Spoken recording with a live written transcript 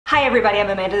Hi everybody, I'm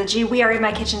Amanda the G. We are in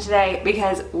my kitchen today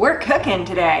because we're cooking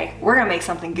today. We're gonna make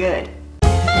something good.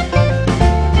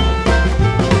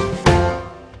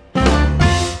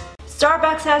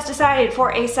 Starbucks has decided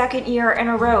for a second year in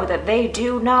a row that they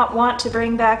do not want to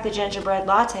bring back the gingerbread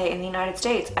latte in the United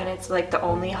States, and it's like the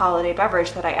only holiday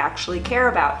beverage that I actually care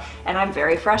about, and I'm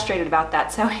very frustrated about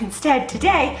that. So instead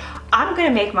today, I'm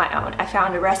gonna make my own. I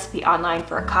found a recipe online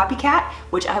for a copycat,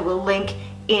 which I will link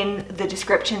in the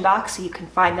description box so you can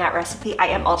find that recipe. I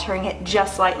am altering it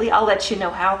just slightly. I'll let you know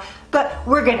how, but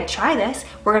we're gonna try this.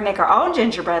 We're gonna make our own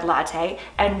gingerbread latte,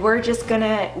 and we're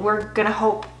gonna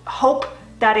hope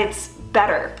that it's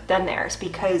better than theirs,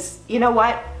 because you know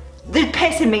what? They're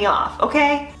pissing me off,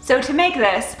 okay? So to make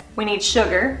this, we need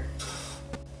sugar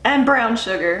and brown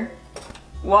sugar,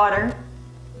 water,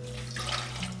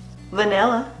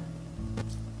 vanilla,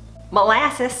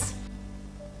 molasses,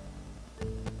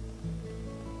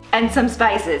 and some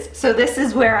spices. So this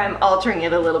is where I'm altering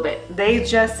it a little bit. They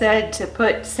just said to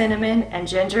put cinnamon and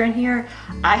ginger in here.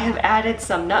 I have added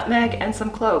some nutmeg and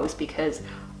some cloves because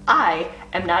I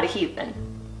am not a heathen.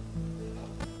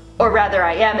 Or rather,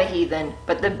 I am a heathen,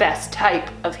 but the best type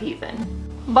of heathen.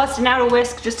 Busting out a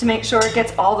whisk just to make sure it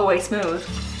gets all the way smooth.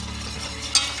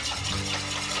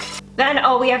 Then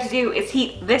all we have to do is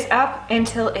heat this up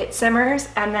until it simmers,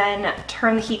 and then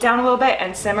turn the heat down a little bit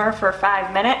and simmer for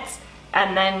 5 minutes.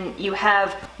 And then you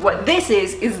have what this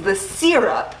is the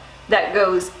syrup that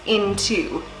goes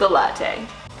into the latte.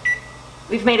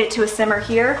 We've made it to a simmer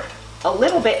here a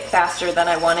little bit faster than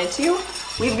I wanted to.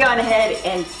 We've gone ahead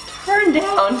and turned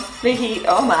down the heat.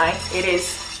 Oh my, it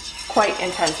is quite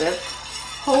intensive.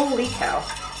 Holy cow.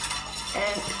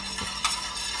 And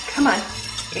come on,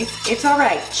 it's all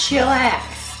right,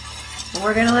 chillax.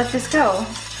 We're gonna let this go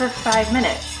for 5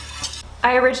 minutes.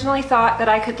 I originally thought that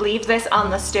I could leave this on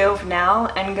the stove now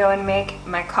and go and make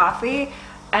my coffee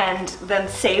and then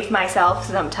save myself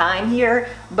some time here,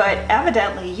 but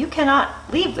evidently you cannot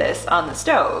leave this on the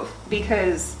stove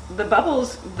because the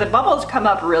bubbles come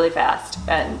up really fast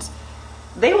and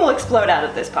they will explode out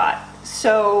of this pot.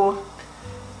 So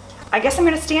I guess I'm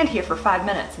gonna stand here for 5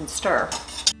 minutes and stir.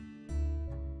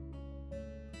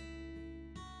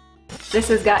 This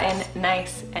has gotten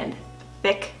nice and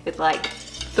thick with like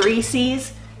 3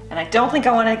 C's, and I don't think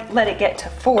I want to let it get to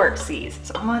 4 C's.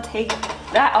 So I'm gonna take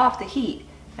that off the heat,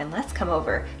 and let's come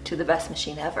over to the best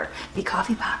machine ever, the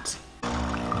coffee pot.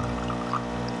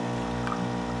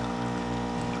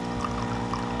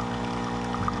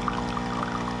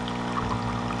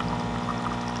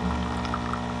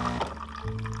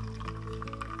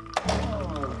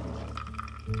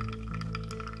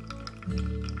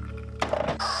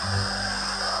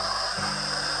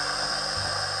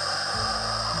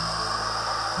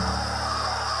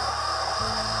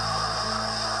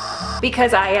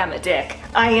 Because I am a dick,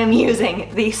 I am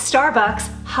using the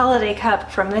Starbucks holiday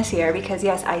cup from this year because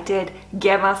yes, I did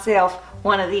get myself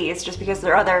one of these. Just because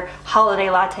their other holiday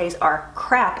lattes are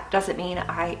crap doesn't mean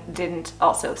I didn't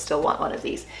also still want one of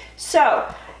these. So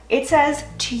it says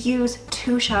to use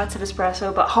 2 shots of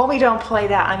espresso, but homie, don't play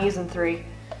that, I'm using 3.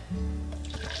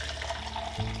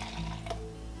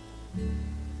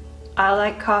 I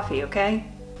like coffee, okay?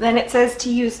 Then it says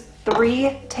to use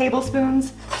 3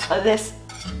 tablespoons of this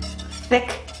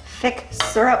thick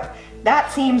syrup.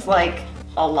 That seems like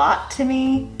a lot to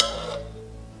me.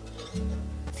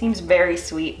 It seems very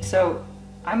sweet, so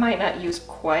I might not use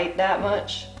quite that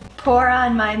much. Pour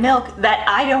on my milk that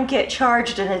I don't get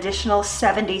charged an additional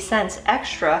 70 cents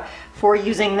extra for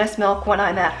using this milk when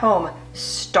I'm at home.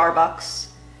 Starbucks.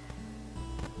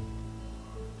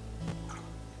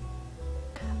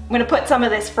 I'm gonna put some of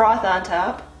this froth on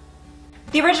top.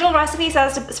 The original recipe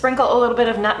says to sprinkle a little bit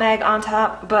of nutmeg on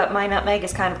top, but my nutmeg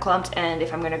is kind of clumped, and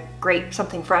if I'm gonna grate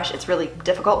something fresh, it's really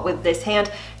difficult with this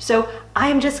hand. So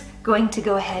I'm just going to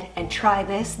go ahead and try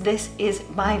this. This is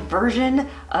my version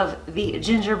of the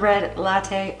gingerbread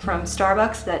latte from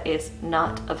Starbucks that is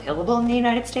not available in the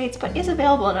United States, but is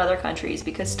available in other countries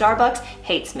because Starbucks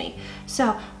hates me.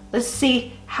 So let's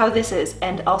see how this is.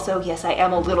 And also, yes, I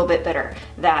am a little bit bitter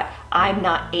that I'm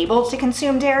not able to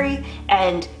consume dairy,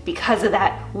 and because of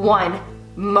that, one,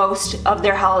 most of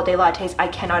their holiday lattes I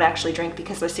cannot actually drink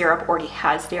because the syrup already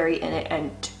has dairy in it,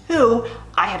 and 2,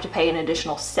 I have to pay an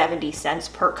additional 70 cents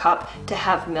per cup to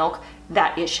have milk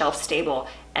that is shelf stable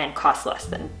and costs less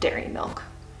than dairy milk.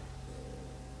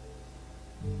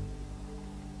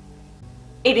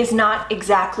 It is not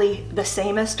exactly the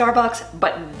same as Starbucks,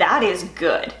 but that is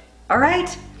good. All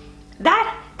right?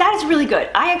 That is really good.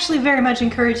 I actually very much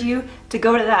encourage you to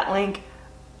go to that link,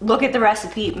 look at the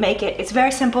recipe, make it. It's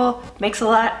very simple, makes a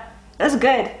lot. That's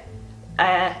good.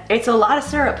 it's a lot of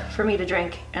syrup for me to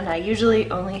drink, and I usually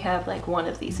only have like one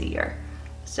of these a year.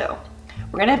 So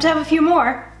we're gonna have to have a few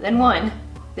more than one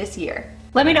this year.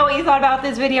 Let me know what you thought about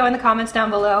this video in the comments down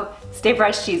below. Stay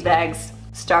fresh, cheese bags.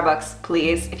 Starbucks,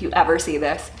 please, if you ever see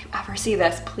this,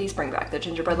 please bring back the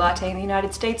gingerbread latte in the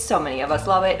United States. So many of us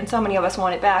love it, and so many of us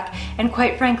want it back, and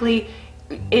quite frankly,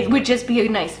 it would just be a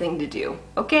nice thing to do,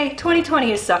 okay?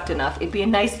 2020 has sucked enough. It'd be a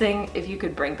nice thing if you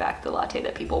could bring back the latte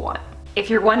that people want. If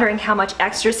you're wondering how much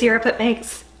extra syrup it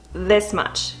makes, this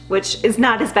much, which is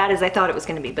not as bad as I thought it was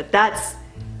gonna be, but that's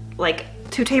like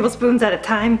 2 tablespoons at a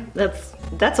time.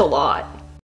 That's a lot.